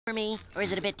for me, or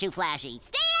is it a bit too flashy?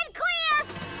 Stand clear!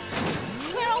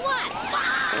 Clear of what?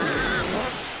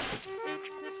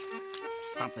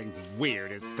 Something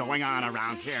weird is going on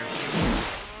around here.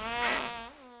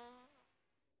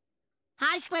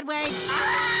 Hi, Squidward.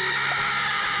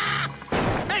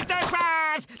 Mr.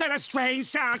 Krabs! There's a strange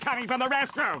sound coming from the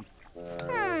restroom.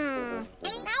 Now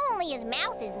only his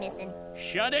mouth is missing.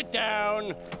 Shut it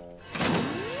down.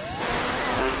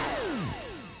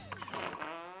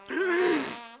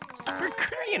 For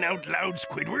crying out loud,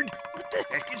 Squidward! What the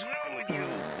heck is wrong with you?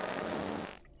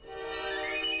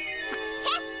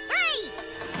 Test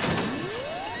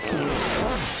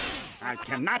 3! I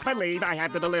cannot believe I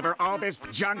had to deliver all this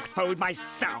junk food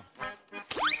myself.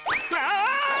 What the?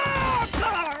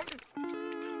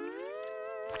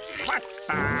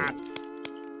 Huh?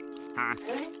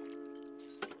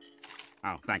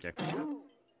 Oh, thank you.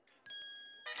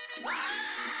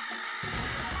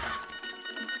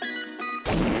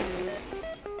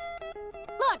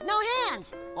 Look, no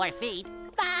hands. Or feet.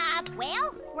 Bob.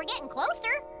 Well, we're getting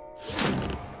closer.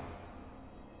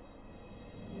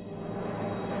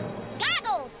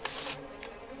 Goggles!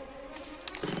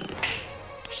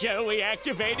 Shall we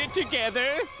activate it together?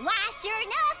 Why, sure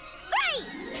enough.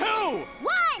 3, 2,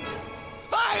 1!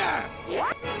 fire!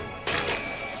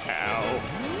 Ow.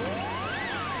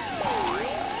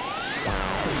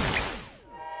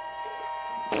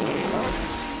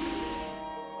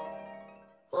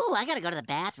 Ooh, I gotta go to the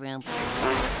bathroom.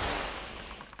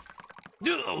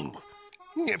 Oh,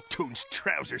 Neptune's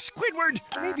trousers, Squidward!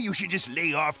 Maybe you should just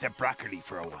lay off the broccoli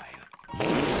for a while.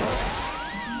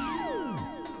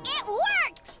 It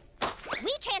worked!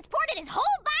 We transported his whole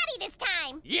body this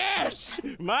time! Yes!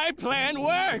 My plan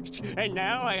worked! And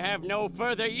now I have no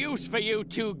further use for you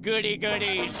two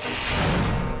goody-goodies.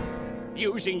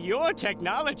 Using your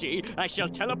technology, I shall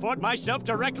teleport myself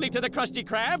directly to the Krusty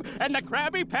Krab, and the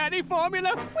Krabby Patty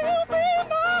formula will be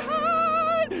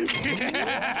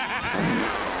mine!